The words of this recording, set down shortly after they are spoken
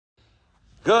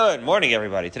Good morning,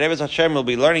 everybody. Today, B'ez Hashem, we'll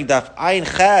be learning Daf Ayin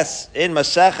Ches in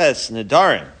Maseches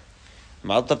Nedarim.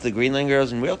 Malt up the Greenland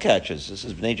Girls and Wheel Catchers. This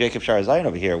is Bnei Jacob Shar Zayin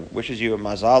over here. Wishes you a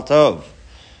Mazal Tov.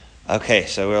 Okay,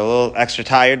 so we're a little extra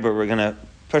tired, but we're going to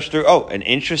push through. Oh, an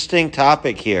interesting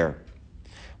topic here.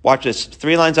 Watch this.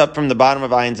 3 lines up from the bottom of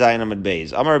Ayin Zayin Amud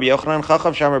Beis. Amar Rabbi Yochanan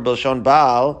Chacham Shamar Bilshon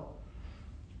Baal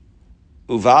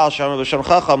Uval Shamar Bilshon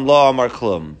Chacham Lo Amar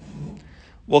Klum.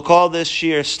 We'll call this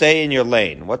shir Stay in Your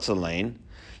Lane. What's a lane?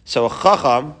 So a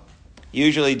Chacham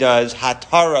usually does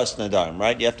Hataras Nadarim,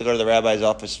 right? You have to go to the rabbi's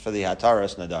office for the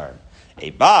Hataras Nadarim.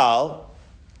 A Baal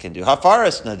can do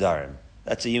Hafaras Nadarim.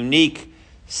 That's a unique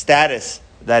status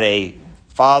that a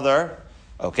father,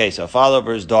 so a father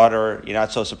over his daughter, you're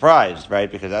not so surprised, right?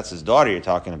 Because that's his daughter you're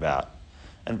talking about.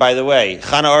 And by the way,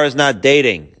 Chana Or is not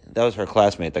dating. That was her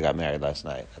classmate that got married last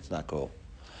night. That's not cool.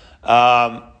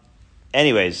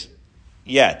 Anyways,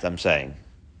 yet, I'm saying.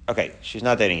 Okay, she's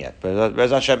not dating yet. But B'ez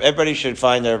Hashem, everybody should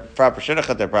find their proper shidduch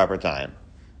at their proper time.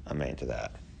 I'm into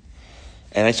that.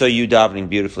 And I saw you davening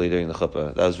beautifully during the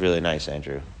chuppah. That was really nice,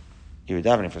 Andrew. You were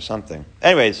davening for something.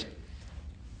 Anyways,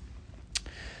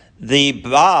 the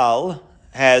Baal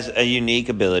has a unique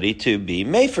ability to be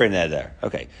Mefer Neder.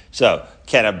 Okay, so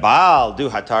can a Baal do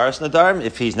Hataras Nadarim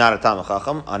if he's not a Talmid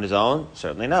Chacham on his own?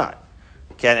 Certainly not.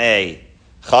 Can a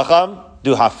Chacham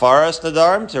do Hafaras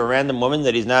Nadarim to a random woman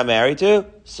that he's not married to?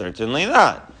 Certainly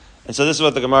not. And so this is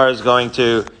what the Gemara is going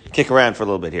to kick around for a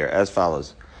little bit here, as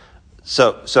follows.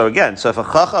 So if a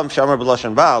Chacham Shamar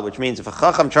B'Lashon Baal, which means if a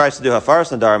Chacham tries to do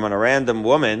Hafaras Nadarim on a random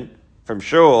woman from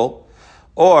Shul,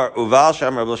 or Uval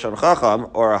Shamar B'Lashon Chacham,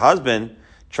 or a husband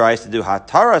tries to do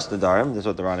Hataras Nadarim, this is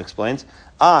what the Ran explains,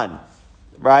 on,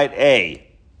 right,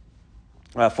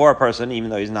 for a person, even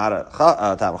though he's not a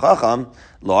Talmid Chacham,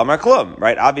 Lo Amar Klum,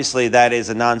 right? Obviously, that is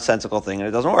a nonsensical thing, and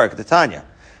it doesn't work, the Tanya.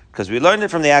 Because we learned it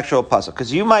from the actual pasuk.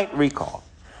 Because you might recall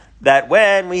that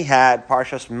when we had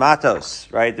Parshas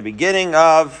Matos, right, the beginning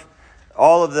of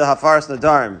all of the Hafaras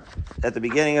Nadarim, at the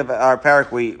beginning of our parak,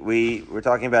 we were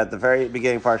talking about the very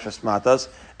beginning of Parshas Matos,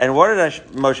 and what did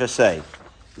Moshe say?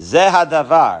 Zeh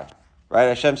hadavar, right?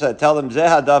 Hashem said, tell them Zeh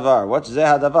hadavar. What's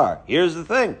Zeh hadavar? Here's the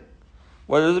thing.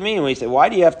 What does it mean when you say, why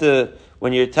do you have to,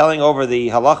 when you're telling over the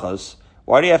halachos,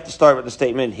 why do you have to start with the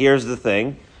statement, here's the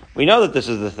thing? We know that this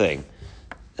is the thing.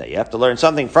 That you have to learn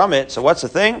something from it. So what's the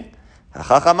thing?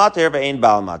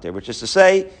 Which is to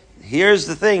say, here's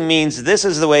the thing means this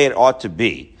is the way it ought to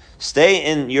be. Stay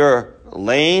in your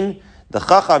lane. The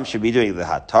Chacham should be doing the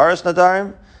Hataras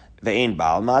Nadarim, ve'ein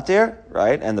Baal Matir,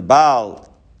 right? And the Baal,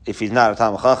 if he's not a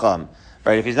Talmid Chacham,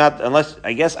 right? If he's not, unless,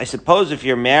 I suppose if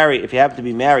you're married, if you happen to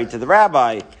be married to the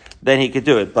rabbi, then he could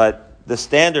do it. But the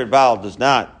standard Baal does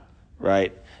not,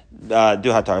 right, do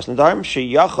Hataras Nadarim.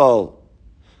 Sheyachol,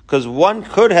 because one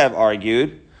could have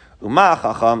argued, Umah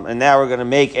Chacham, and now we're going to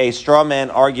make a straw man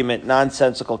argument,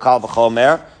 nonsensical Kal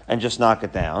V'chomer, and just knock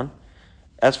it down,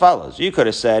 as follows. You could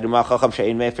have said, Umah Chacham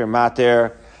she'ein mefer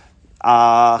mater,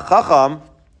 Chacham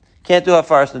can't do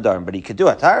Hafaras Nadarim, but he could do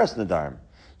Hataras Nadarim.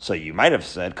 So you might have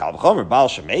said, Kal V'chomer, Baal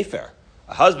she'mefer,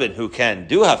 a husband who can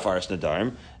do Hafaras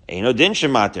Nadarim, Eino din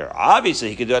shemater. Obviously,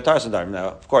 he could do Hataras Nadarim. Now,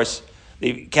 of course,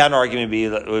 the counter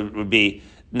argument would be,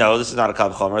 no, this is not a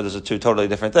Kal V'chomer. Those are two totally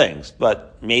different things.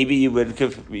 But maybe you would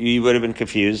have been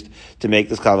confused to make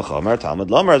this Kal V'chomer. Talmud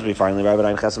Lomar, as we finally read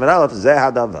in Chesed Aleph, Zeh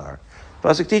hadavar.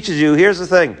 Pasuk teaches you, here's the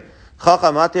thing.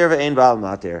 Chacham matir ve'ein Baal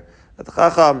matir. That the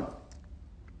Chacham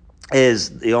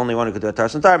is the only one who could do a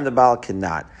Hataras Nadarim, the Baal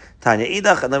cannot. Tanya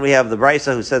Idach, and then we have the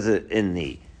Brisa who says it in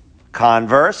the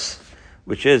converse,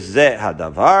 which is Zeh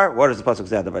hadavar. What does the Pasuk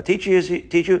Zeh hadavar teach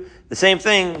you? The same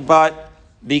thing, but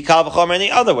the Kal V'chomer in the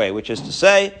other way, which is to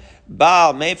say,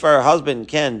 Baal Mefer, husband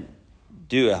can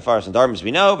do Hafaras Nadarim as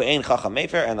we know, but Ein Chacham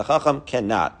Mefer, and the Chacham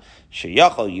cannot.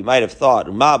 Sheyachol, you might have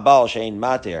thought, Ma Baal Shein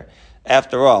Matir.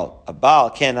 After all, a Baal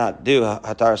cannot do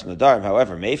Hataras Nadarim.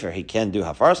 However, Mefer, he can do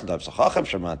Hafaras Nadarim. So Chacham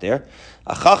Shematir,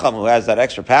 a Chacham who has that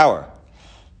extra power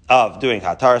of doing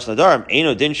Hataras Nadarim,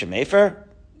 Eino Din Shemefer.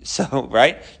 So,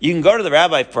 right, you can go to the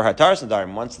rabbi for Hataras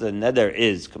Nadarim once the neder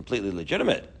is completely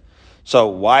legitimate. So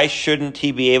why shouldn't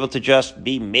he be able to just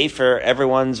be mefer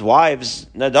everyone's wives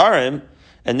nadarim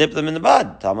and nip them in the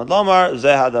bud? Talmud Lomar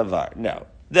Zeh hadavar. No,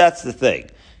 that's the thing.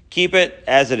 Keep it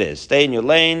as it is. Stay in your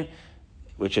lane,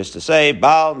 which is to say,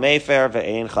 Baal mefer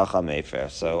ve'ein Chacham mefer.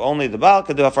 So only the Baal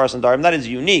can do Hafaras Nadarim. That is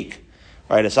unique,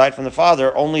 right? Aside from the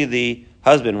father, only the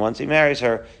husband, once he marries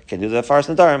her, can do the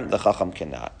Hafaras Nadarim. The Chacham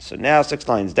cannot. So now 6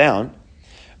 lines down,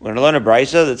 we're going to learn a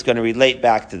brisa that's going to relate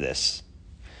back to this.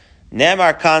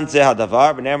 Nemar kan zeh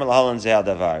hadavar, b'nemar lahalan zeh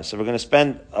hadavar. So we're going to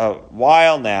spend a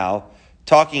while now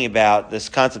talking about this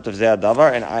concept of zeh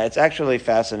hadavar, and it's actually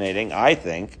fascinating, I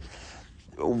think,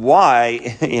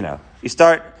 why, you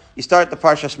start the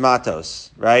Parshas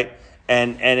Matos, right?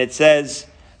 And it says,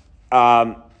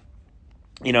 and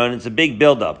it's a big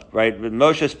buildup, right? With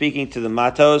Moshe speaking to the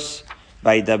Matos,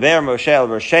 Vayidaber Moshe el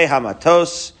Roshei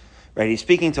HaMatos, right? He's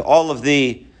speaking to all of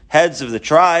the heads of the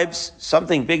tribes.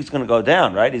 Something big is going to go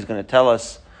down, right? He's going to tell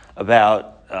us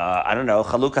about,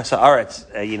 Chalukas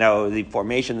Haaretz, the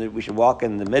formation that we should walk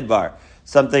in the Midbar.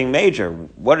 Something major.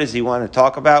 What does he want to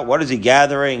talk about? What is he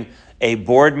gathering? A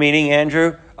board meeting,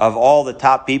 Andrew, of all the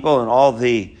top people and all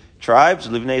the tribes.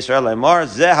 Livnei Yisrael Lemar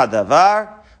Zeh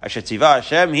Hadavar Asher Tzivah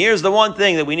Hashem. Here's the one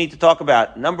thing that we need to talk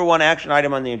about. Number one action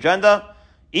item on the agenda: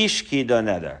 Ish Kida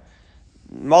Neder.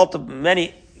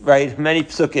 Many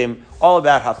psukim all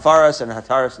about Hafaras and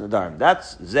Hataras Nadarim.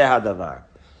 That's Zeh Hadavar.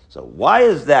 So why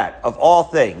is that, of all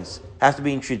things, have to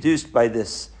be introduced by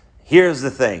this? Here's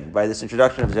the thing, by this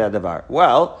introduction of Zeh Hadavar.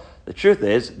 Well, the truth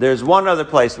is, there's one other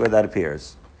place where that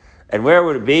appears. And where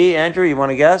would it be, Andrew? You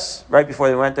want to guess? Right before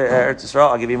they went to Eretz Yisrael?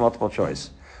 I'll give you multiple choice.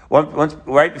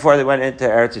 Right before they went into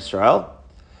Eretz Yisrael,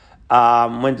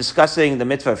 when discussing the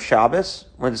mitzvah of Shabbos,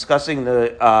 when discussing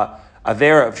the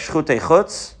Avera of Shchutei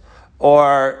Chutz,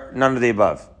 or none of the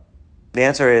above? The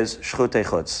answer is Shchutei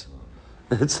Chutz.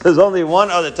 It says only one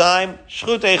other time,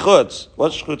 Shchutei Chutz.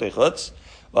 What's Shchutei Chutz?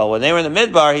 Well, when they were in the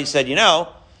Midbar, he said, you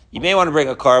may want to bring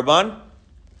a korban.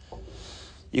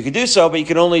 You could do so, but you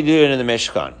can only do it in the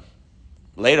Mishkan.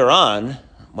 Later on,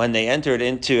 when they entered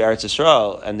into Eretz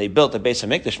Yisrael and they built the Beis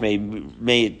HaMikdash,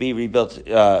 may it be rebuilt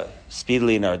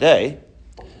speedily in our day,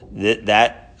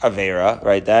 that Avera,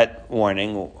 right, that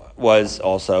warning was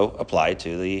also applied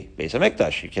to the Beis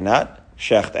HaMikdash. You cannot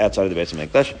shecht outside of the Beis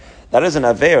HaMikdash. That is an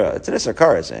Avera. It's an Issur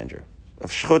Kares, Andrew,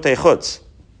 of Shchutei Chutz.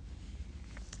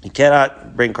 You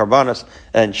cannot bring korbanos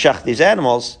and shecht these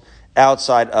animals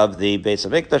outside of the Beis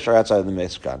HaMikdash or outside of the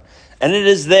Mishkan. And it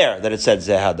is there that it said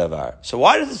Zeh Hadavar. So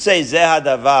why does it say Zeh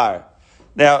Hadavar?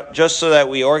 Now, just so that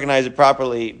we organize it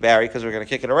properly, Barry, because we're going to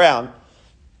kick it around,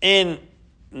 when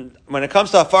it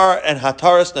comes to Hafar and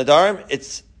Hataras Nadarim,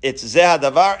 it's Zeh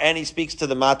Hadavar, and he speaks to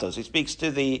the Matos. He speaks to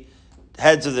the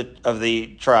heads of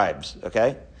the tribes,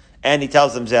 okay? And he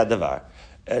tells them Zeh Hadavar.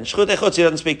 And Shchutei Chutz, he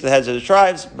doesn't speak to the heads of the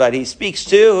tribes, but he speaks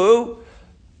to who?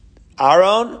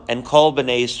 Aaron and Kol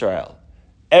Bnei Yisrael.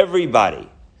 Everybody.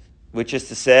 Which is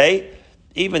to say,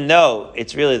 even though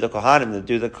it's really the Kohanim that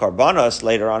do the Karbanos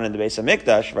later on in the Beis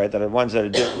HaMikdash, right, that are ones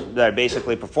that are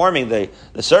basically performing the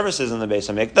services in the Beis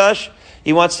HaMikdash,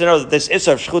 he wants to know that this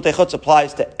Issur of Shchutei Chutz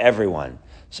applies to everyone.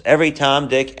 So every Tom,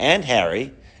 Dick, and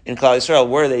Harry in Klal Yisrael,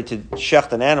 were they to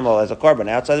shecht an animal as a korban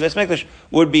outside the Beis HaMikdash,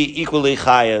 would be equally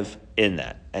chayev in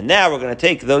that. And now we're going to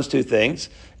take those two things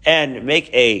and make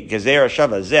a Gezerah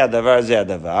Shava Zeh Hadavar Zeh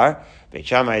Hadavar. Beit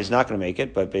Shammai is not going to make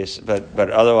it, but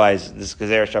otherwise this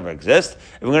Gezerah Shava exists.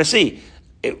 And we're going to see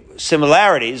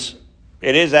similarities.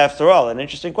 It is, after all, an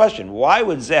interesting question. Why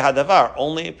would Zeh Hadavar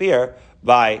only appear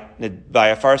by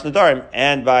Hafaras Nadarim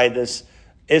and by this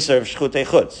Issur of Shchutei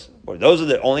Chutz? Or those are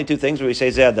the only two things where we say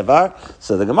Zeh Hadavar.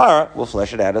 So the Gemara will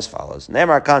flesh it out as follows.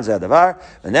 Ne'emar kan Zeh Hadavar,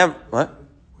 and then what?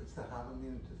 What's the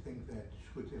Havamina to think that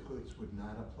Shchutei Chutz would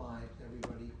not apply to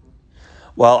everybody equally?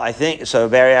 Well, I think, so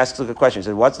Barry asks a good question. He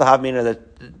said, what's the Havamina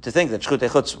to think that Shchutei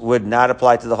Chutz would not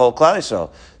apply to the whole Klal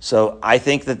Yisrael? So I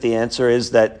think that the answer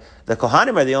is that the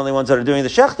Kohanim are the only ones that are doing the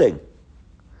shechting.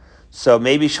 So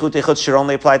maybe Shchutei Chutz should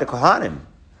only apply to Kohanim.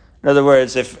 In other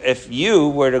words, if you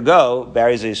were to go,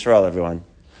 Barry's a Yisrael, everyone.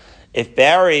 If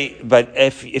Barry,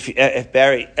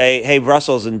 hey,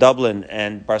 Brussels and Dublin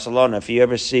and Barcelona, if you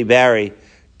ever see Barry,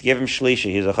 give him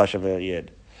Shlishi, he's a Chashav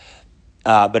Yid.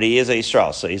 But he is a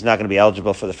Yisrael, so he's not going to be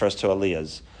eligible for the first two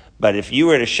Aliyahs. But if you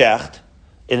were to shecht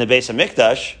in the Beis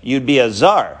HaMikdash, you'd be a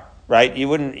zar, right? You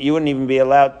wouldn't even be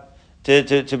allowed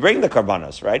to bring the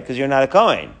karbanos, right? Because you're not a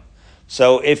Kohen.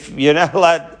 So if you're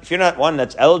not one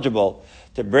that's eligible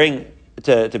to bring a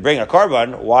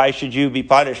karban, why should you be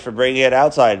punished for bringing it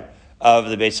outside of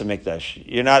the Beis HaMikdash?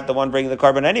 You're not the one bringing the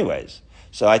karban anyways.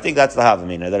 So I think that's the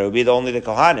Havamina, that it would be only the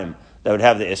Kohanim that would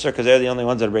have the Issur, because they're the only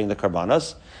ones that bring the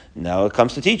karbanos. No, it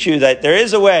comes to teach you that there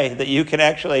is a way that you can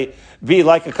actually be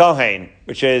like a Kohen,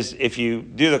 which is if you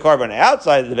do the korban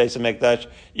outside of the Beis HaMikdash,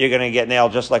 you're going to get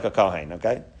nailed just like a Kohen,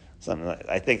 okay?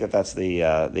 I think that's the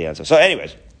answer. So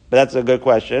anyways, but that's a good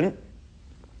question.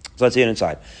 So let's see it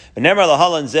inside.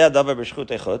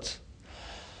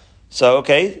 So,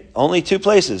 okay, only two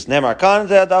places. Nemar kan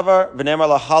zeh hadavar, v'nemar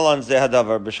lahalan zeh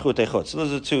hadavar b'shchutei chutz. So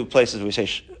those are two places we say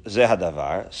zeh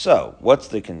hadavar. So, what's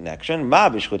the connection? Ma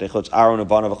b'shchutei chutz, Aaron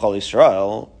ubanav v'chol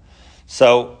Yisrael.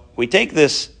 So, we take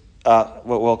this, what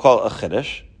we'll call a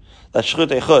chiddush, that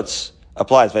shchutei chutz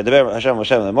applies. V'daber Hashem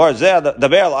Hashem lemor. Zeh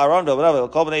daber al Aaron v'Levi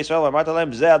kol bnei Yisrael v'amarta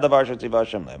lehem zeh davar shetzivah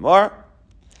Hashem lemor.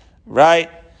 Right?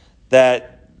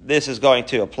 That this is going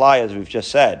to apply, as we've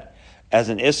just said, as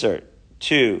an isser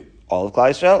to all of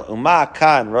Klal Yisrael. Uma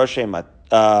kan Roshei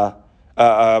Af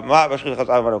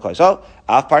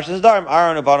Parshas Nedarim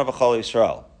Aaron Uvanav v'Chol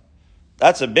Yisrael.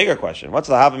 That's a bigger question. What's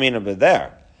the havamina over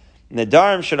there?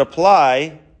 Nedarim should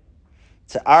apply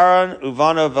to Aaron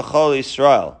Uvanav v'Chol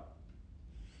Yisrael.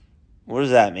 What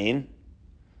does that mean?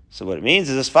 So what it means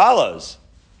is as follows.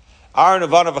 Aaron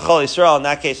Uvanav v'Chol Yisrael in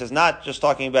that case is not just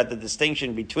talking about the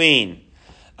distinction between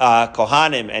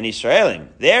Kohanim and Yisraelim.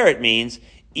 There it means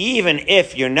even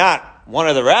if you're not one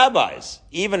of the rabbis,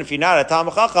 even if you're not a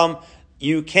Talmid Chacham,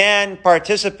 you can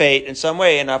participate in some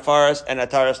way in Afaras and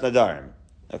Ataras Nadarim.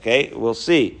 Okay, we'll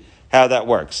see how that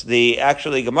works.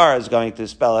 Actually Gemara is going to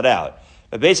spell it out.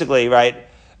 But basically, right,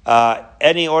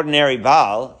 any ordinary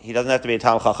Baal, he doesn't have to be a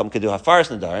Talmid Chacham, could do Afaras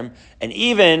Nadarim, and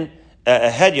even a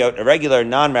hedyot, a regular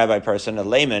non-rabbi person, a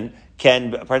layman,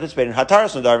 can participate in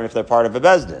Hataras Nadarim if they're part of a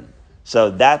Bezdin.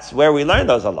 So that's where we learn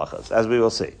those halachas, as we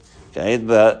will see. Okay,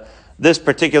 this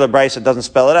particular brisa doesn't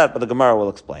spell it out, but the Gemara will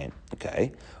explain.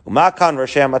 Okay, Umakan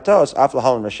Roshei Hamatos,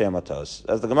 Aflahalan Roshei Hamatos.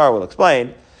 As the Gemara will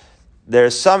explain,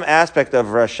 there's some aspect of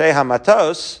Roshei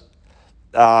Hamatos,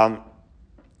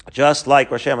 just like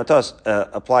Roshei Hamatos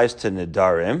applies to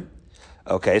Nedarim.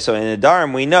 Okay, so in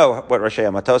Nedarim we know what Roshei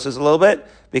Hamatos is a little bit,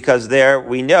 because there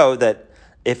we know that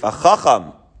if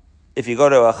you go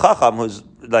to a Chacham who's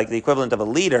like the equivalent of a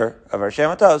leader of Roshei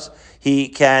Hamatos, he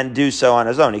can do so on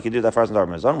his own. He can do the Hataras Nedarim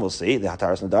on his own. We'll see, the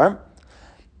Hataras Nedarim.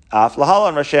 Af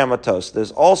Lahalan Roshei Hamatos.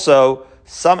 There's also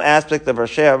some aspect of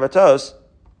Roshei Hamatos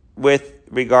with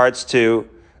regards to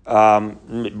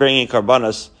bringing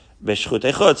Karbanos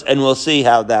B'Shchutei Chutz, and we'll see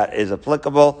how that is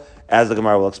applicable, as the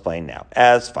Gemara will explain now.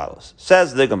 As follows.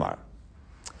 Says the Gemara.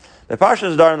 The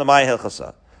Parshas Nedarim L'mai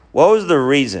Hilchasa. What was the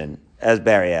reason, as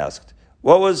Barry asked,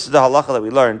 what was the halacha that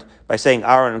we learned by saying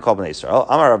Aaron and Kol Bnei Yisrael?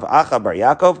 Amar Rav Acha bar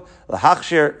Yaakov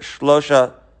l'hachshir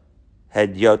shlosha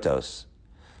hedyotos.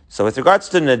 So with regards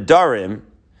to Nedarim,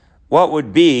 what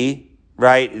would be,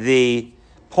 right, the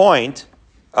point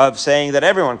of saying that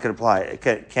everyone can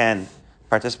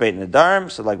participate in Nedarim?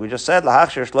 So like we just said,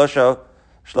 l'hachshir shlosha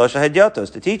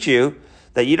hedyotos, to teach you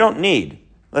that you don't need.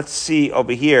 Let's see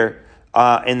over here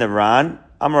in the Ran.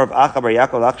 Amar Rav Acha bar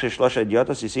Yaakov l'hachshir shlosha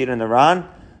hedyotos. You see it in the Ran?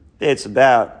 It's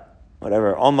about,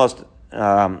 almost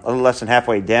a little less than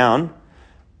halfway down.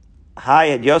 Hi,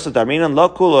 had Yosef Darminan, lo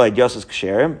kulo had Yosef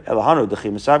Ksherim, Elahanu,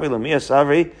 Dechim Savi, Lumia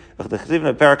Savri, V'chdechiv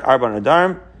Neperak Arba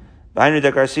Nadarm, V'hainu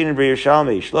Dekarsin and Bri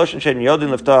Yerushalmi, Shloshin Shen Yodin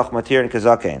Leftoch, Matir and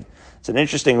Kazaken. It's an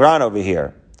interesting Ran over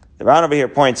here. The Ran over here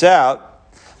points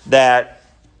out that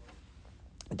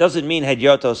it doesn't mean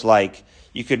hedyotos like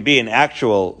you could be an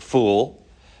actual fool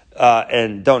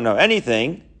and don't know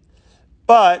anything,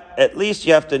 but at least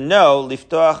you have to know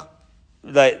liftoch,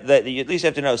 that you at least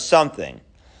have to know something.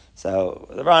 So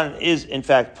the Ran is in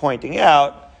fact pointing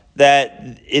out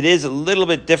that it is a little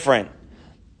bit different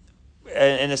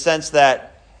in the sense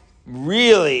that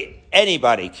really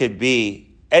anybody could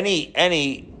be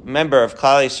any member of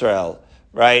Klal Yisrael,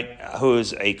 right,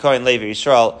 who's a Kohen Levi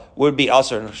Yisrael, would be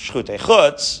also in Shchutei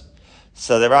Chutz.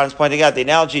 So the Ran is pointing out the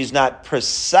analogy is not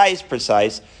precise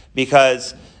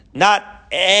because not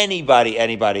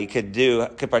anybody could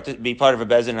be part of a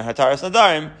Bezdin and Hataras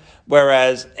Nadarim,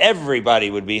 whereas everybody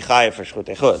would be chayav for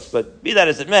Shchutei Chutz. But be that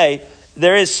as it may,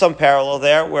 there is some parallel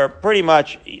there where pretty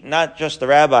much not just the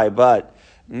rabbi, but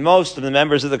most of the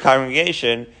members of the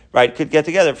congregation, right, could get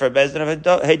together for a Bezdin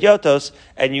of Hedyotos,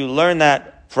 and you learn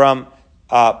that from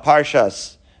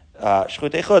Parshas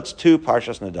Shchutei Chutz to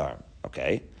Parshas Nadarim.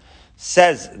 Okay?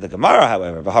 Says the Gemara,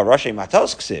 however, V'ha Roshei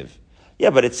Matos Ksiv. Yeah,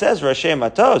 but it says Roshei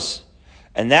Matos.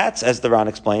 And that's, as the Ran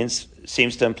explains,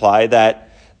 seems to imply that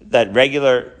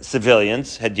regular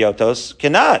civilians, hedyotos,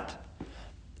 cannot.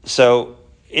 So,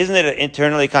 isn't it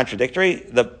internally contradictory?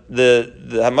 The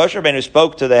Moshe Rabbeinu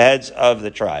spoke to the heads of the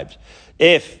tribes.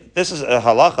 If this is a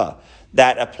halacha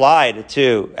that applied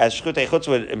to, as Shchutei Chutz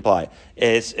would imply,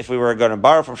 is if we were going to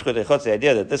borrow from Shchutei Chutz the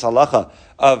idea that this halacha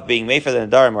of being mefer the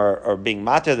Nedarim or being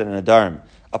mater the Nedarim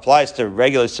applies to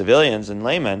regular civilians and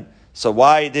laymen, so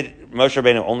why did Moshe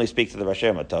Rabbeinu only speak to the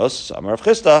Roshei Hamatos? So Amar Rav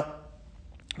Chisda,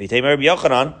 V'tei Rabbi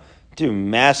Yochanan, two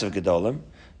massive gedolim,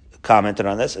 commented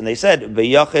on this, and they said,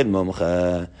 B'yochid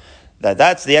mumcha,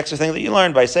 that's the extra thing that you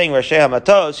learned by saying Roshei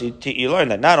Hamatos. You learn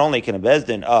that not only can a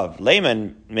Bezdin of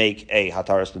laymen make a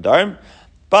Hataras Nedarim,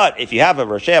 but if you have a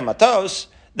Roshei Hamatos,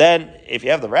 then if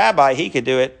you have the rabbi, he could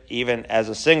do it even as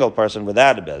a single person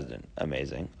without a Bezdin.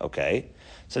 Amazing. Okay.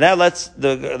 So now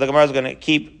the Gemara is going to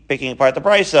keep picking apart the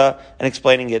Brisa and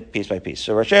explaining it piece by piece.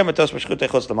 So Rashi Matos b'shchutei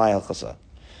chutz l'may halchasa.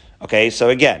 Okay, so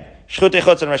again, shchutei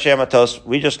chutz and Rashi Matos,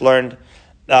 we just learned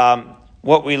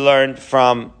what we learned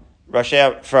from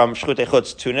shchutei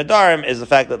chutz to nadarim is the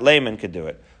fact that layman could do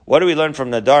it. What do we learn from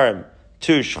nadarim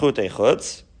to shchutei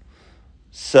chutz?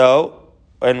 So,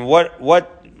 and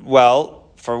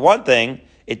well, for one thing,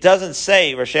 it doesn't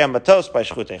say Rashi Matos by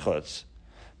shchutei chutz,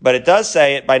 but it does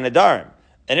say it by nadarim.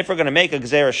 And if we're going to make a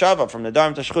Gzeira Shava from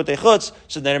Nadarim to Shchutei Chutz,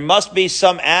 so there must be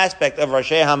some aspect of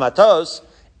Rashi Hamatos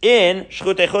in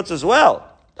Shchutei Chutz as well.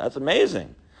 That's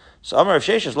amazing. So Amar Rav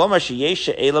Sheshes, Lomar Sheyesh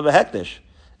She'ela Behekdesh.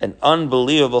 An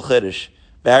unbelievable Chiddush.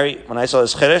 Barry, when I saw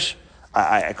this Chiddush,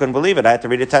 I couldn't believe it. I had to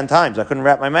read it 10 times. I couldn't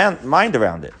wrap my mind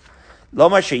around it.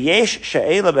 Lomar Sheyesh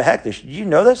She'ela Behekdesh. Did you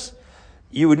know this?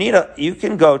 You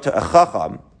can go to a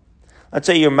Chacham. Let's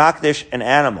say you're Makdish an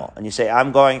animal, and you say,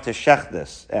 I'm going to Shech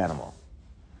this animal.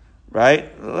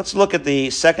 Right? Let's look at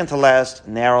the second to last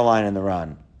narrow line in the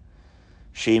run.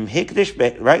 Shim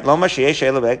hikdish, right? Loma sheyesh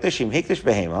ela be'ekdish, shim hikdish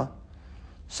behema.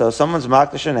 So someone's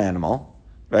makdish an animal,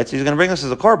 right? So he's going to bring this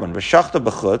as a korban. V'shachta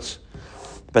b'chutz.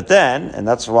 But then, and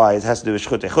that's why it has to do with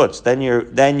shchutei chutz, then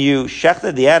you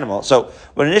shechted the animal. So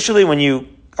when you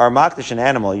are makdish an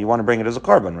animal, you want to bring it as a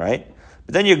korban, right?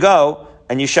 But then you go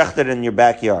and you shecht it in your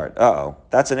backyard.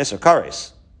 That's an isser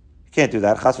kares. You can't do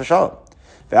that, chas v'shalom.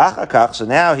 So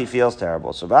now he feels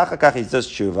terrible. So he does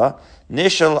tshuva,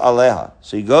 nishal aleha.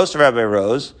 So he goes to Rabbi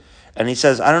Rose, and he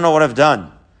says, I don't know what I've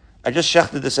done. I just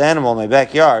shechted this animal in my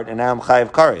backyard, and now I'm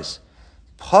chayiv kares.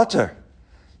 Potter,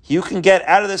 you can get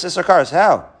out of this isser kares.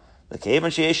 How?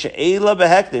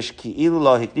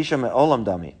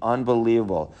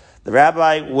 Unbelievable. The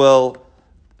rabbi will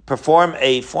perform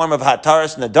a form of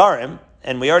hataras nadarim,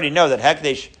 and we already know that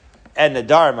hekdesh and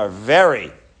nadarim are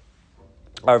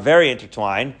very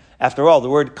intertwined. After all, the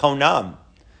word konam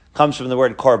comes from the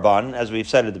word korban, as we've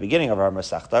said at the beginning of our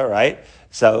Masechta, right?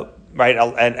 So, right,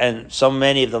 and so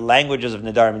many of the languages of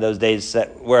Nadarim in those days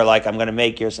were like, I'm going to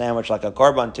make your sandwich like a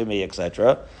korban to me,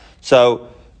 etc. So,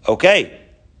 okay,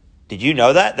 did you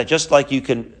know that? That just like you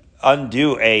can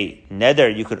undo a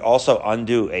neder, you could also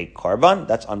undo a korban?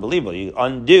 That's unbelievable. You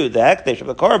undo the hekdesh of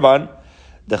the korban,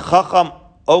 the chacham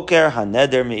oker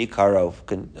haneder mi'ikarov,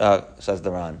 says the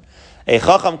Ran. A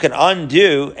chacham can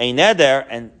undo a neder,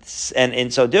 and in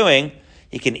so doing,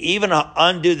 he can even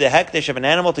undo the hekdesh of an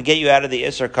animal to get you out of the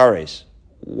isser kares.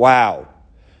 Wow.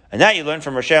 And that you learn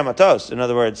from Rashi Matos. In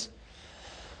other words,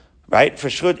 right, for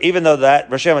shchut, even though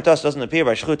that Rashi Matos doesn't appear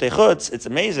by shchutei chutz, it's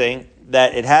amazing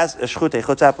that it has a shchutei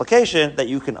chutz application that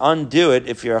you can undo it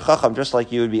if you're a chacham, just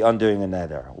like you would be undoing a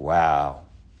neder. Wow.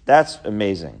 That's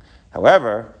amazing.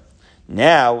 However,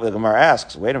 now the Gemara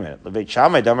asks, wait a minute, but wait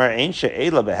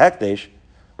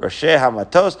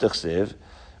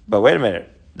a minute,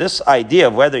 this idea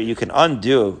of whether you can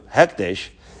undo hekdesh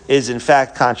is in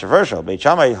fact controversial. Beit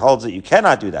Shammai holds that you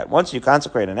cannot do that. Once you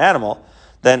consecrate an animal,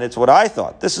 then it's what I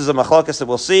thought. This is a machlokas that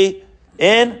we'll see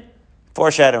in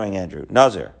foreshadowing, Andrew.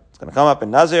 Nazir. It's going to come up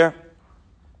in Nazir,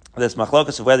 this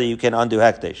machlokas of whether you can undo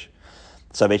hekdesh.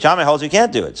 So Beit Shammai holds you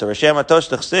can't do it. So Rashi Matos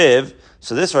t'chsiv,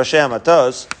 so this Rashi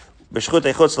Matos,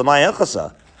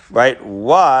 right?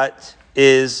 What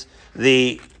is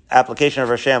the application of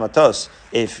Rashi Matos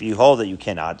if you hold that you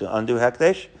cannot undo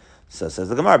hekdesh? So says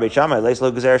the Gemara, Beit Shammai leis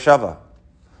lo gezer shava.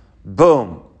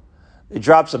 Boom! It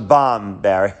drops a bomb,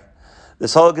 Barry.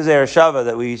 This whole gezer shava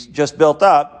that we just built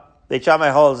up, Beit Shammai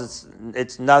holds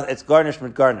it's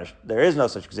garnishment garnished. There is no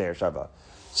such gezer shava.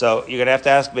 So you're going to have to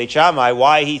ask Beit Shammai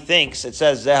why he thinks it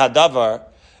says zeh hadavar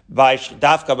by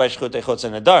dafka by shchutei chutz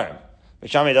and nadarim. Beit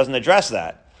Shammai doesn't address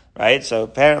that, right? So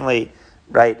apparently,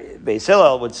 right, Beis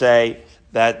Hillel would say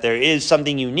that there is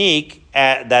something unique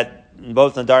that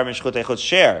both Nadarim and Shchutei Chutz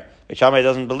share. Beit Shammai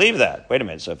doesn't believe that. Wait a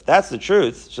minute. So if that's the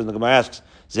truth, so the Gemara asks,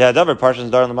 Zeh Hadavar Parshat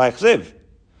Nadarim L'may Chziv.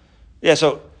 Yeah.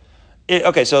 So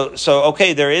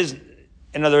there is.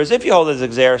 In other words, if you hold it as a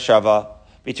Gzeir Shava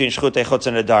between Shchutei Chutz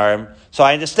and Nadarim, so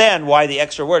I understand why the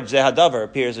extra word Zeh Hadavar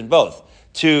appears in both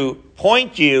to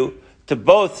point you to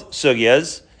both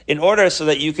sugyas, in order so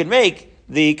that you can make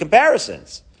the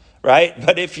comparisons, right?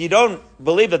 But if you don't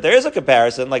believe that there is a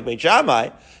comparison, like Beit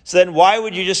Shammai, so then why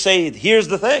would you just say, here's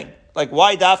the thing? Like,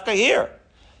 why dafka here?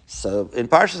 So in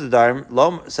Parshas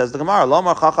Nadarim, says the Gemara,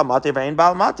 Lomar chacham matir ve'ein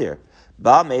bal matir.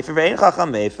 Bal mefer ve'ein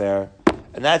chacham mefer.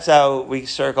 And that's how we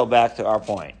circle back to our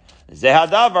point.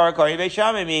 Zehadavar, according to Beit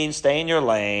Shammai, means stay in your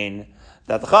lane.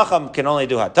 That the chacham can only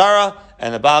do hatara,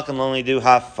 and the bal can only do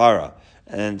hafara.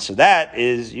 And so that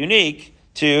is unique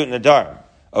to Nadarim.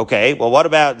 Okay, well, what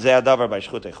about Zeh Hadavar by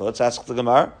Shchutei Chutz? Asks the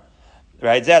Gemara.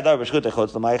 Right, Zeh Hadavar by Shchutei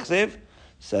Chutz, l'may chziv.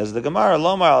 Says the Gemara,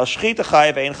 Lomar al shchita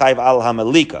chayiv ein chayiv al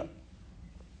hamalika.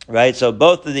 Right? So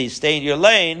both of these stay in your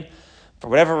lane, for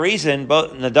whatever reason,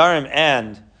 both Nadarim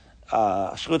and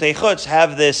Shchutei Chutz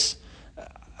have this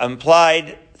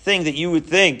implied thing that you would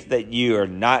think that you are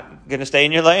not going to stay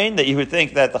in your lane, that you would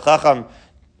think that the Chacham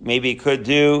maybe could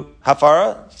do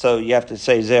Hafara, so you have to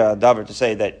say Zera Davar to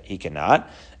say that he cannot.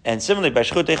 And similarly, by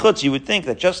Shchutei Chutz, you would think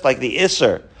that just like the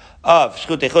Isser of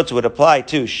Shchutei Chutz would apply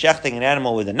to shechting an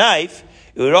animal with a knife,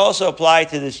 it would also apply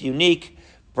to this unique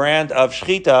brand of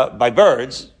Shchita by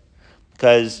birds,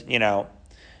 because,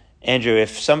 Andrew,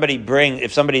 if somebody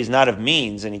is not of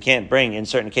means and he can't bring, in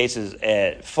certain cases,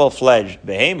 a full-fledged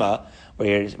behema,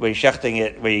 where you're shechting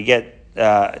it, where you get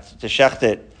to shecht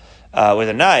it with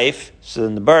a knife, so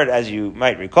then the bird, as you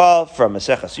might recall from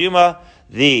Maseches Yuma,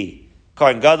 the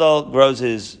Kohen Gadol grows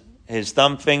his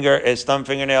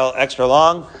fingernail extra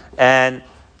long and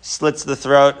slits the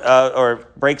throat or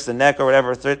breaks the neck or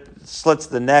whatever, slits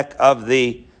the neck of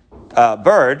the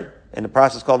bird in a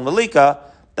process called malika.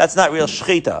 That's not real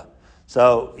shchita.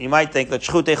 So you might think that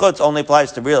Shchutei Chutz only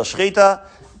applies to real shchita,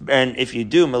 and if you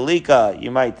do malika,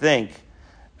 you might think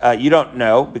you don't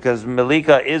know, because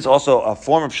malika is also a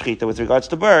form of shchita with regards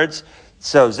to birds.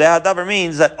 So Zeh HaDavar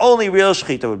means that only real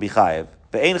shchita would be chayiv.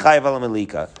 Ve'ein chayiv ala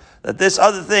malika. That this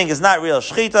other thing is not real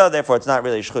shchita, therefore it's not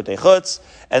really Shchutei Chutz,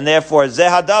 and therefore Zeh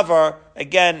HaDavar,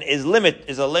 again, is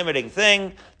a limiting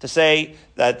thing to say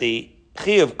that the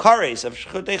chiyuv kares of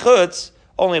Shchutei Chutz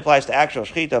only applies to actual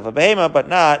shchita of a behema, but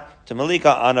not to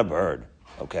malika on a bird.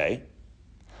 Okay?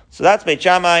 So that's Beit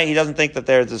Shammai. He doesn't think that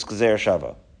there's this Gezer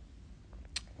Shava.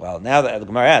 Well, now the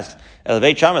Gemara asks,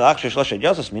 Beit Shammai l'achshir shloshet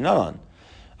yosas minanon.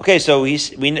 Okay, so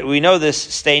we know this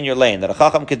stay in your lane, that a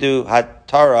Chacham could do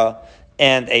Hatara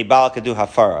and a Baal could do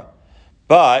Hafara.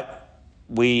 But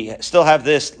we still have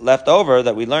this left over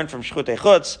that we learned from Shchutei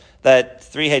Chutz, that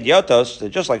 3 Hedyotos, that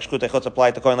just like Shchutei Chutz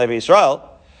applied to Kohen Levi Yisrael,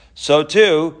 so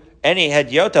too, any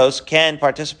Hedyotos can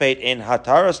participate in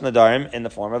Hataras Nadarim in the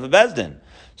form of a Bezdin.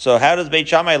 So how does Beit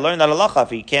Shammai learn that halacha if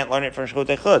he can't learn it from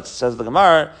Shchutei Chutz? Says the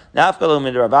Gemara, Nafkalu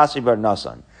min Rav Asi bar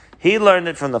Nasan. He learned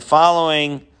it from the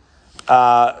following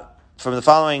lesson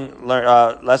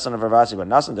of Rav Asi bar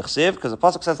Nasan, D'chsiv, because the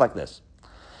pasuk says like this.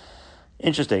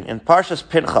 Interesting. In Parshas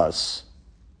Pinchas,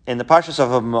 in the Parshas of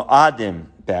Moadim,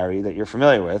 Barry, that you're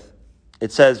familiar with,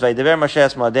 it says, Vaydever Moshe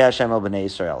es Moadei Hashem el bnei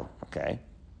Yisrael. Okay.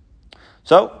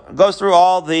 So, it goes through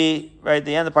all the, right,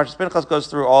 the end of Parshas Pinchas goes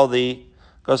through all the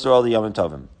Yom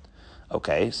Tovim.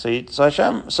 Okay, so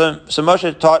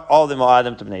Moshe taught all the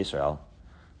Moadim to Bnei Yisrael.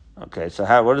 Okay, so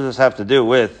what does this have to do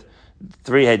with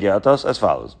 3 Hedyotos? As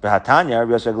follows. Behatanya,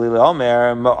 Rabbi Yosef Glili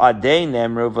Omer, Moadei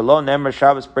Nemru, Velo Nemru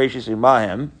Shabbos Preishis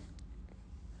Imahim.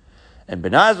 And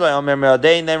Benazvai Omer,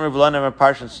 Moadei Nemru, Velo Nemru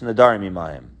Parshas Nadarim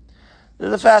Imahim. This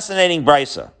is a fascinating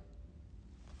brisa.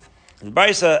 The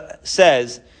brisa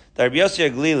says that Rabbi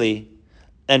Yosef Glili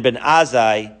and Ben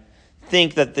Azai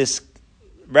think that this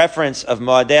reference of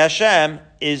Moadei Hashem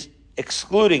is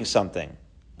excluding something.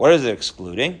 What is it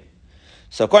excluding?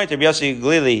 So according to Rabbi Yossi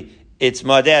Glili, it's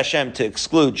Moadei Hashem to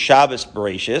exclude Shabbos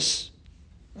Bereshis.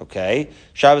 Okay,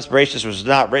 Shabbos Bereshis was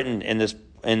not written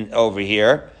in over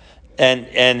here,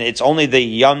 and it's only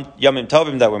the Yomim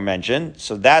Tovim that were mentioned.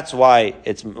 So that's why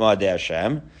it's Moadei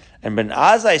Hashem. And Ben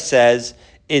Azai says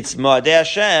it's Moadei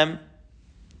Hashem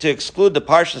to exclude the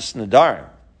Parshas Nadarim.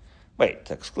 Wait,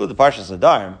 to exclude the Parshas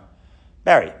Nadarim?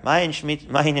 Barry, Mahin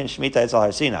Shemitah Etzel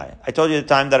Har Sinai. I told you the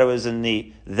time that I was in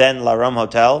the then La Rome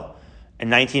Hotel in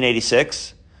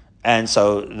 1986, and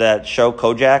so that show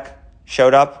Kojak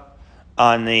showed up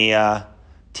on the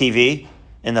TV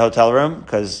in the hotel room,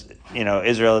 because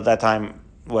Israel at that time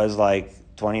was like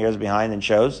 20 years behind in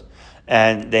shows,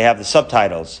 and they have the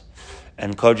subtitles,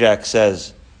 and Kojak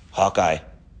says, "Hawkeye,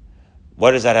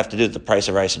 what does that have to do with the price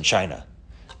of rice in China?"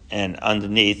 And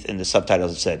underneath in the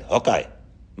subtitles it said, "Hawkeye,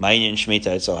 Ma'inyan Shemitah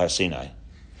Etzel Har Sinai."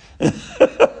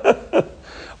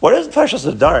 What does Parshas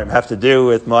Nadarim have to do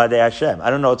with Moadei Hashem?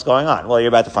 I don't know what's going on. Well, you're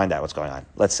about to find out what's going on.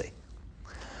 Let's see.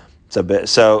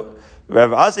 So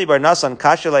Rav Asi bar Nasan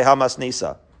Kashile Hamas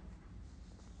Nisa.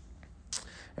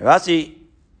 Rav Asi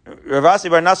bar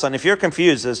Nasan, if you're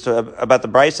confused about the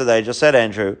brisa that I just said,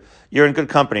 Andrew, you're in good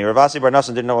company. Rav Asi bar Nasan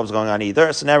didn't know what was going on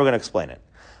either, so now we're going to explain it.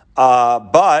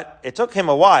 But it took him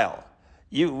a while.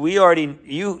 You're going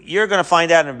to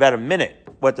find out in about a minute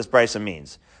what this brisa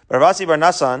means. But Rav Asi bar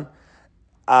Nasan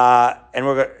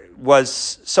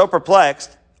was so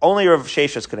perplexed, only Rav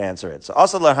Sheshes could answer it. So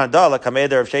also Lahadala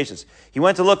Kameda Rav Sheshes. He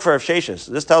went to look for Rav Sheshes.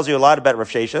 This tells you a lot about Rav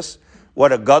Sheshes,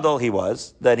 what a gadol he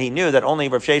was, that he knew that only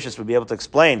Rav Sheshes would be able to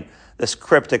explain this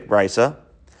cryptic brisa.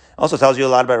 Also tells you a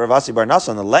lot about Rav Asi Bar Nasa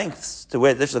and the lengths to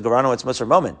which, this is a Garanowitz Musar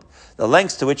moment, the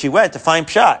lengths to which he went to find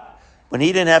Pshat. When he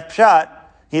didn't have Pshat,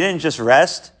 he didn't just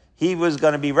rest, he was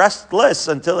going to be restless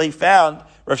until he found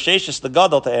Rav Sheshes the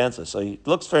Gadol to answer. So he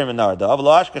looks for him in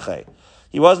Narda.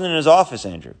 He wasn't in his office,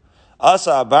 Andrew.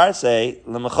 Asa Abarse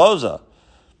L'Mechoza.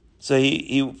 So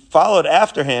he followed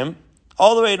after him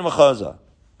all the way to Mechoza.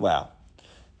 Wow.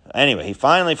 Anyway, he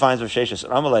finally finds Rav Sheshes.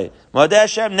 Amalei. Modeh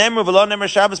Hashem Nemru V'lo Nemru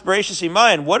Shabbos Bereishis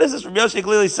Yimayim. What is this Rabbi Yossi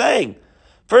clearly saying?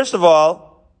 First of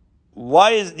all, do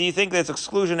you think that it's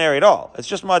exclusionary at all? It's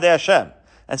just Modeh Hashem.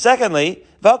 And secondly,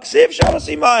 V'aksiv Shabbos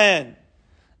Yimayim.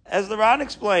 As the Ran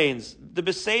explains, the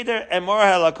Beseder Emor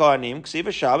Halakonim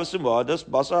Ksiva Shabbos Umodos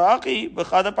Basar Aki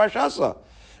B'chada Parshasa.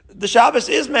 The Shabbos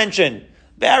is mentioned.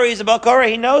 Barry is a Balkora,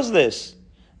 he knows this.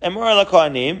 Emor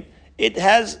Halakonim, it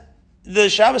has the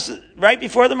Shabbos right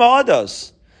before the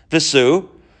Moados. V'su,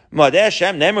 Modeh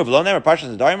Hashem, Nemru, V'lo Nemru,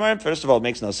 Parshas Nadarim. First of all, it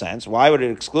makes no sense. Why would it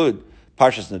exclude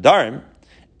Parshas Nadarim?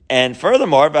 And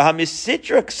furthermore,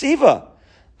 V'hamisitra Ksiva.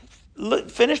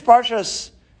 Finish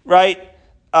Parshas, right,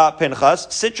 Pinchas.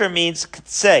 Sitra means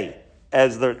Ktsei,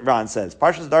 as the Ran says.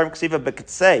 Parshas Nadarim Ksiva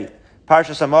B'Ktsei,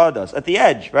 Parshas Moados. At the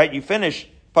edge, right, you finish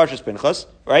Parshas Pinchas,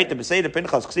 right, the Beseder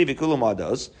Pinchas Ksiva Kulu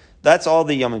Moados. That's all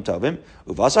the Yomim Tovim.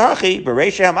 Uvasar Hachi,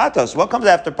 Bereishei Matos. What comes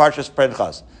after Parshas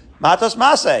Pinchas? Matos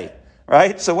Masei.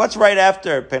 Right? So what's right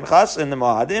after Pinchas in the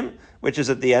Moadim, which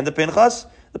is at the end of Pinchas?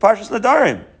 The Parshas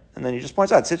Nadarim. And then he just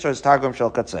points out, Sitra is Targum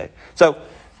Shel Katzei. So,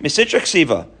 Misitra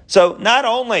Ksiva. So not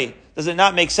only does it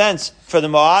not make sense for the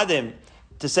Moadim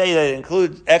to say that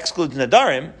it excludes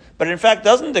Nadarim, but in fact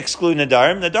doesn't exclude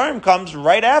Nadarim. Nadarim comes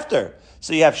right after.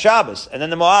 So you have Shabbos, and then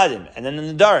the Moadim, and then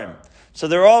the Nadarim. So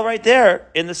they're all right there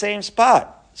in the same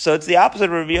spot. So it's the opposite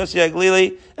of Rav Yossi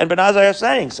Aglili and Ben Azai are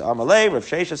saying. So Amalei, Rav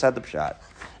Sheshes had the pshat.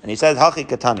 And he says, Hachi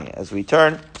Katani, as we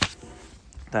turn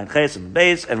to Ches and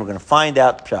Beis, and we're going to find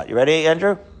out the pshat. You ready,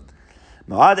 Andrew?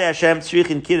 Ma'adei Hashem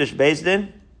tzrichin kiddush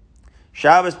bezdin,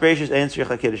 Shabbos Bereishis ein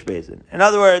tzricha kiddush bezdin. In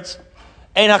other words,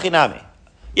 ein hachinami.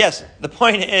 Yes, the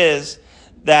point is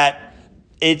that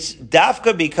it's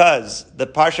dafka because the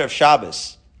Parsha of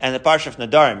Shabbos and the Parsha of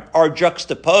Nadarim are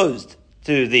juxtaposed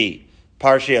to the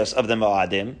Parshios of the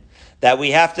Moadim, that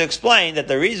we have to explain that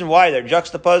the reason why they're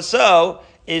juxtaposed so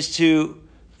is to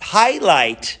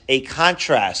highlight a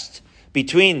contrast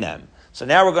between them. So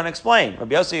now we're going to explain.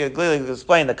 Rabbi Yossi clearly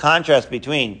explain the contrast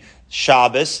between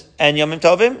Shabbos and Yomim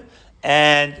Tovim,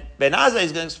 and Ben Azai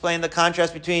is going to explain the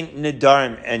contrast between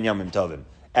Nadarim and Yomim Tovim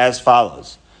as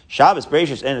follows. Shabbos,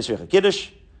 Bereishis, and Tzricha Kiddush,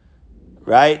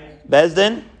 right?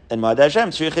 Bezdin, and Ma'adei Hashem,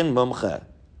 Tzrichin Mumcha.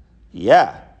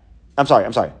 Yeah. I'm sorry.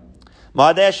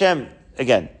 Ma'adei Hashem,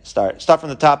 again, start from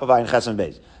the top of Ayin Ches and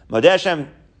Beis. Ma'adei Hashem,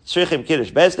 Tzrichim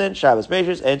Kiddush Bezdin, Shabbos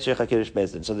Bereishis, and Tzricha Kiddush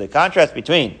Bezdin. So the contrast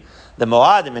between the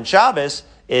Moadim and Shabbos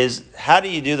is, how do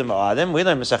you do the Moadim? We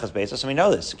learn Maseches Beis, and we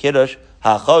know this. Kiddush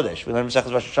HaChodesh. We learn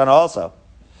Maseches Rosh Hashanah also.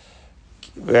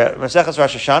 Maseches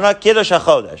Rosh Hashanah, Kiddush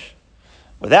HaChodesh.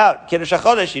 Without Kiddush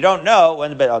HaChodesh, you don't know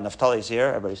when the Naftali is here.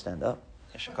 Everybody stand up.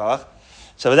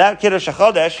 So without Kiddush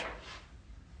HaChodesh,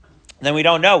 then we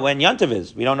don't know when Yontiv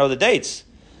is. We don't know the dates.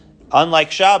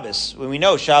 Unlike Shabbos, when we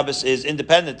know Shabbos is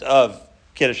independent of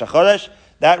Kiddush HaChodesh,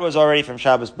 that was already from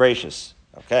Shabbos Bereishis.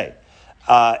 Okay.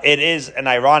 It is an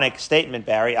ironic statement,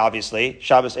 Barry, obviously.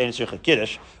 Shabbos Ein Tzricha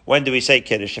Kiddush. When do we say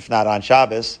Kiddush if not on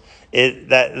Shabbos?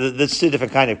 That's two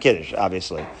different kind of Kiddush,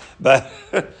 obviously. But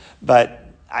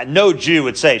no Jew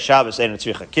would say Shabbos Ein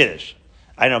Tzricha Kiddush.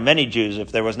 I know many Jews,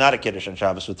 if there was not a Kiddush on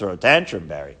Shabbos, would throw a tantrum,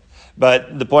 Barry.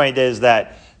 But the point is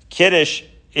that Kiddush,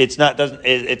 it's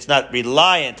not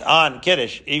reliant on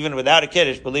Kiddush. Even without a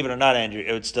Kiddush, believe it or not, Andrew,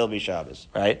 it would still be Shabbos,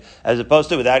 right? As opposed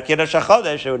to without Kiddush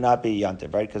HaChodesh, it would not be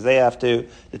Yontiv, right? Because they have to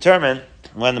determine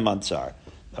when the months are.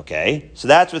 Okay? So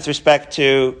that's with respect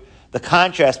to the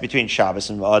contrast between Shabbos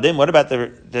and Moadim. What about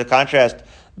the contrast,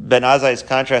 Ben Azai's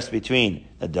contrast between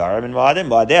Nadarim and Moadim?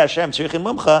 Moadei Hashem tzrichin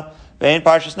mumcha, ve'en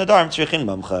parshas Nadarim tzrichin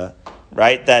mumcha.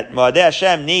 Right? That Moadei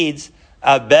Hashem needs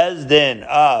a bezdin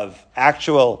of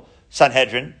actual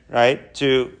Sanhedrin, right,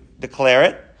 to declare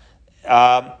it,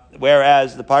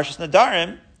 whereas the Parshas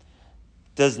Nadarim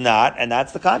does not, and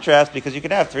that's the contrast, because you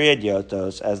can have three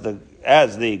hedyotos,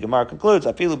 as the Gemara concludes,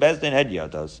 afilu bezdin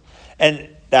hedyotos, and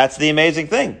that's the amazing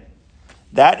thing.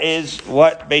 That is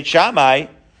what Beit Shammai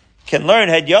can learn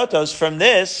hedyotos from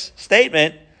this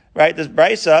statement, right, this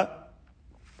brisa,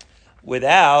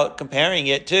 without comparing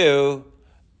it to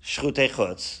shchutei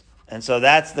chutz. And so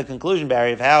that's the conclusion,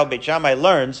 Barry, of how Beit Shammai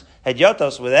learns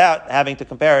hedyotos without having to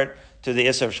compare it to the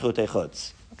Isser of Shchutei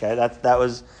Chutz. Okay,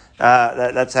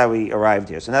 that's how we arrived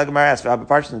here. So now the Gemara asks,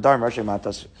 "Parshas Nadarim Rashi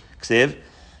Matos Ksiv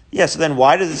Yeah, so then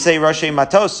why does it say Rashi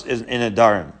Matos is in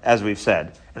Nadarim, as we've said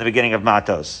in the beginning of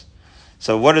Matos?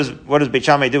 So what does Beit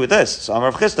Shammai do with this? So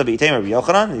Amar Chisda B'Itei Rabbi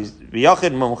Yochanan, he's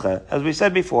Yochid Mumcha, as we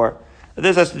said before.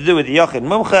 This has to do with Yochid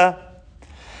Mumcha.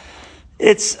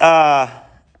 It's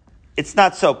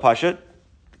not so pashut,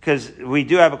 because we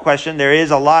do have a question. There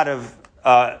is a lot of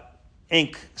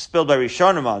ink spilled by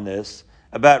Rishonim on this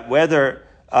about whether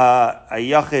a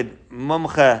Yochid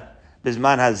Mumcha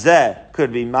Bizman Hazeh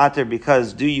could be mater,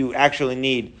 because do you actually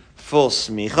need full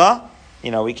smicha?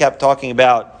 We kept talking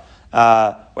about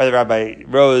whether Rabbi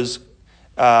Rose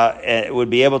would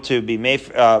be able to be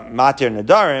mater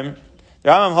nadarim. The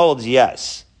Rambam holds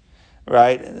yes,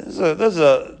 right?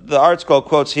 The Art Scroll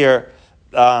quotes here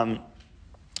a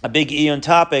big iyun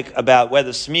topic about whether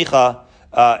smicha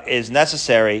is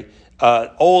necessary.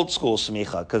 Old school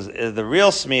smicha, because the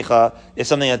real smicha is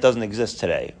something that doesn't exist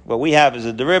today. What we have is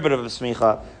a derivative of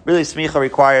smicha. Really, smicha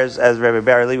requires, as Rabbi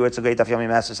Barry Leibowitz, a great Daf Yomi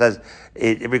master, says,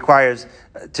 it requires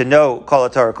to know kol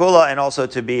Torah kula and also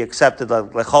to be accepted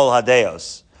lechol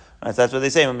hadeos. Right, so that's what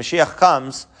they say. When Mashiach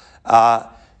comes,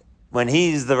 when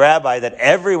he's the rabbi that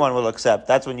everyone will accept,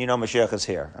 that's when you know Mashiach is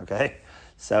here. Okay.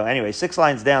 So anyway, 6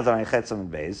 lines down on Chetzim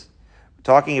and Beis,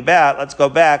 talking about. Let's go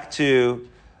back to.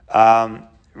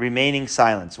 Remaining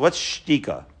silence. What's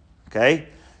shtika? Okay,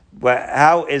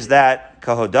 how is that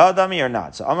kahoda dami or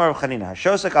not? So Amar Chanina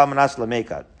Hashosak Almanas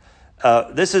Lamekat.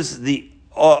 This is the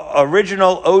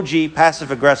original OG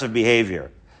passive aggressive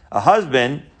behavior. A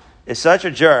husband is such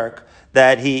a jerk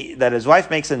that his wife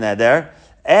makes a neder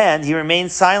and he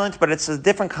remains silent, but it's a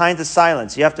different kind of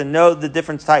silence. You have to know the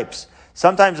different types.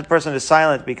 Sometimes a person is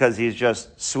silent because he's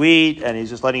just sweet and he's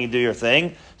just letting you do your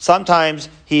thing. Sometimes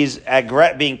he's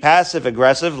being passive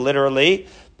aggressive, literally.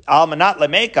 Almanat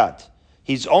lemekat.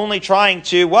 He's only trying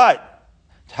to what?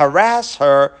 Harass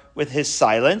her with his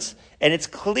silence, and it's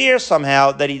clear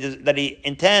somehow that he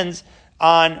intends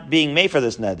on being made for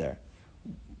this neder.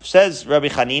 Says Rabbi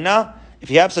Chanina, if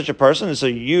you have such a person, it's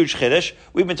a huge chiddush.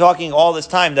 We've been talking all this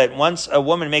time that once a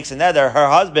woman makes a neder, her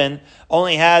husband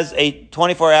only has a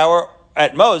 24-hour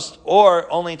at most,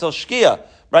 or only until Shkia,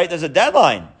 right? There's a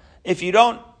deadline. If you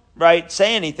don't, right,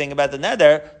 say anything about the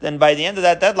neder, then by the end of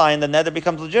that deadline, the neder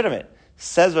becomes legitimate.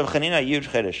 Says Rav Chanina, a huge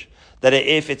chiddush, that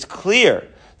if it's clear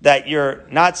that you're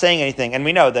not saying anything, and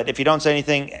we know that if you don't say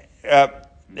anything, then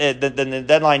the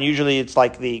deadline usually it's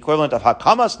like the equivalent of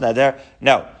hakamas neder.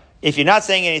 No. If you're not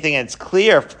saying anything and it's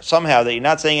clear somehow that you're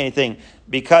not saying anything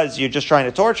because you're just trying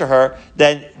to torture her,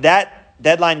 then that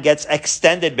deadline gets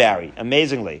extended, Barry,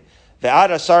 amazingly.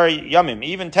 Ve'ad asar yamim.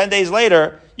 Even 10 days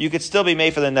later, you could still be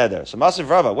made for the neder. So Masiv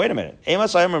Rava, wait a minute. I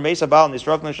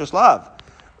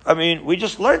mean, we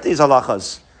just learned these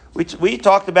halachas. We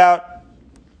talked about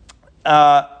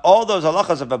all those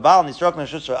halachas of a Baal Nisrok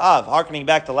Neshus Av, hearkening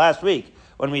back to last week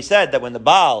when we said that when the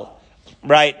Baal,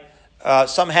 right,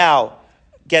 somehow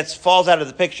falls out of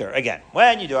the picture. Again,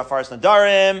 when you do a Faras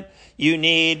Nadarim, you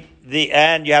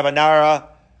have a Nara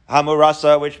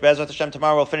Hamurasa, which Bezrat Hashem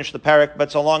tomorrow we'll finish the parak, but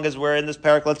so long as we're in this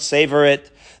parak, let's savor it.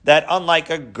 That unlike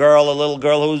a little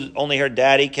girl who's only her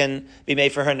daddy can be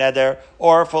made for her neder,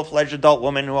 or a full-fledged adult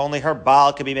woman who only her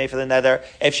baal can be made for the neder,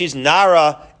 if she's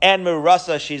Nara and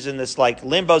Murasa, she's in this like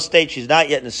limbo state, she's not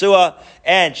yet Nesua,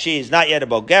 and she's not yet a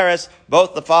Bogeres,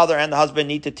 both the father and the husband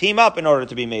need to team up in order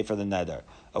to be made for the neder.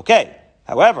 Okay,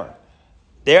 however,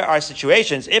 there are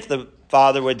situations, if the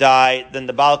father would die, then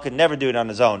the Baal could never do it on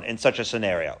his own in such a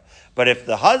scenario. But if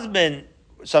the husband,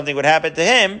 something would happen to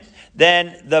him,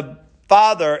 then the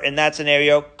father in that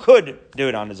scenario could do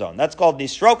it on his own. That's called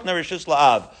Nisrok Nerishus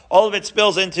La'av. All of it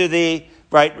spills into the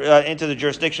into the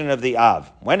jurisdiction of the Av.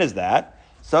 When is that?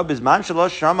 So Bizman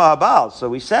Shalosh Shama Habal. So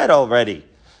we said already,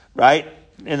 right,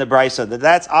 in the Brisa,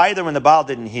 that's either when the Baal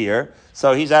didn't hear,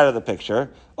 so he's out of the picture,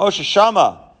 or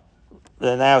Shama.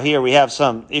 Now here we have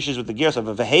some issues with the gears of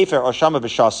a vehefer or shama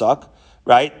v'shasak,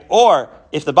 right? Or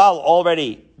if the Baal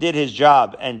already did his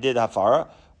job and did hafara,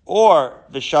 or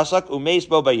v'shasak umeis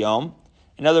bo bayom.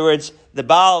 In other words, the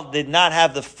Baal did not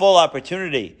have the full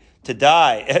opportunity to be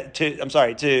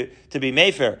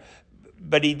mefer,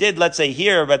 but he did, let's say,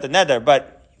 hear about the neder,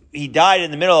 but he died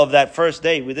in the middle of that first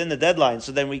day within the deadline,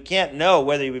 so then we can't know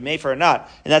whether he would mefer or not.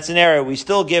 In that scenario, we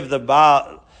still give the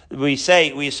Baal, we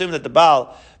assume that the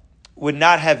Baal would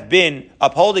not have been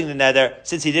upholding the neder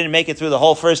since he didn't make it through the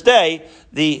whole first day.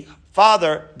 The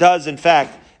father does, in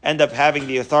fact, end up having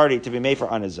the authority to be made for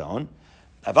on his own.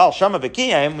 Aval Shama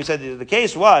V'Kiyam, we said the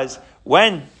case was,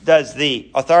 when does the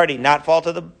authority not fall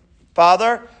to the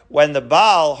father? When the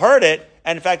Baal heard it,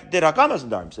 and in fact did Hakamas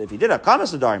Nadarim. So if he did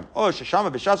Hakamas Nadarim,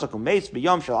 Sheshama B'Shasak Umeis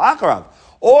B'Yom Shel Acharav,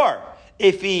 or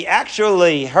if he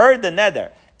actually heard the neder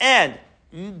and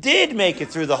did make it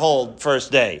through the whole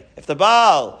first day, if the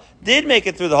Baal did make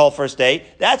it through the whole first day,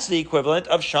 that's the equivalent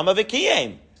of Shama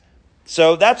V'Kiyem.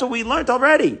 So that's what we learned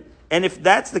already. And if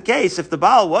that's the case, if the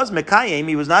Baal was Mekayim,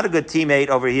 he was not a good teammate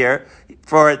over here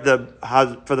for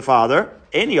the father,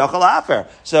 in Yochel Afer.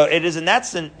 So it is in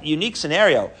that unique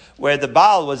scenario where the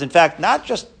Baal was in fact not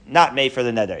just not made for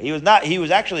the neder. He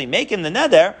was actually making the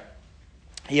neder.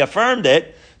 He affirmed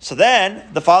it. So then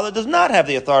the father does not have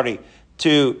the authority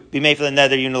to be made for the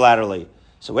neder unilaterally.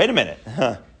 So wait a minute.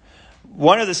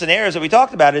 One of the scenarios that we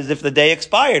talked about is if the day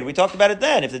expired. We talked about it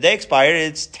then. If the day expired,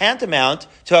 it's tantamount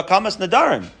to Hakamas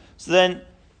Nadarim. So then,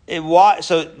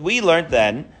 so we learned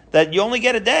then that you only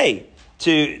get a day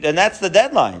and that's the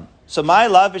deadline. So my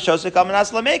love is Shosek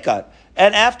Amanas Lamekat.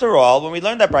 And after all, when we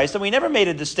learned that Brisa, we never made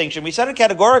a distinction. We said it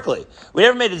categorically. We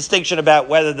never made a distinction about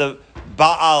whether the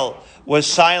Baal was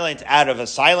silent out of a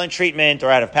silent treatment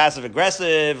or out of passive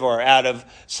aggressive or out of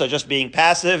just being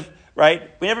passive,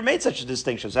 right? We never made such a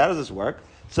distinction. So how does this work?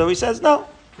 So he says, no.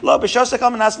 Lo b'shosek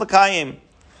amanas l'kayim.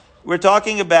 We're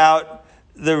talking about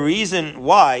the reason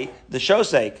why the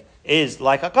shosek is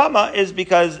like hakama is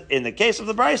because in the case of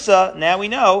the brisa, now we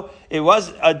know it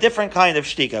was a different kind of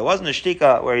shtika. It wasn't a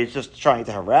shtika where he's just trying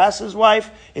to harass his wife.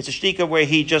 It's a shtika where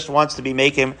he just wants to be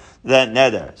making the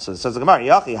neder. So it says the Gemara,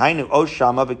 Yachi hainu o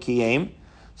shama v'kiyem.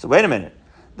 So wait a minute.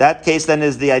 That case then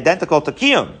is the identical to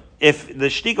kiyum. If the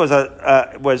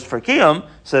shtika was for kiyum,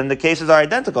 so then the cases are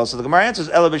identical. So the Gemara answers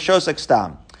ela b'shosek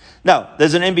stam. No,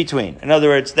 there's an in-between. In other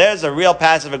words, there's a real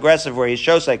passive-aggressive where he's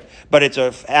shosek, but it's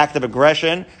an act of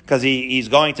aggression because he's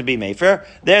going to be mefer.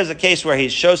 There's a case where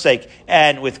he's shosek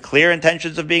and with clear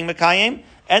intentions of being mekayim.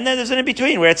 And then there's an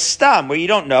in-between where it's stam, where you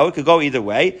don't know. It could go either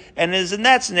way. And it is in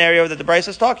that scenario that the Bryce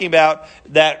is talking about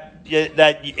that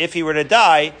if he were to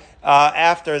die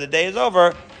after the day is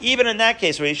over, even in that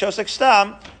case where he's shosek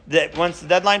stam, that once the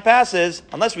deadline passes,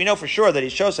 unless we know for sure that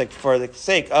he's shosek for the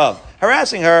sake of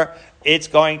harassing her, it's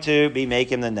going to be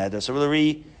making the neder. So we'll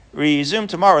resume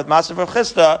tomorrow with Masav of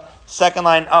Chisda, second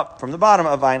line up from the bottom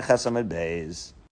of Ayin Chesamid Beis.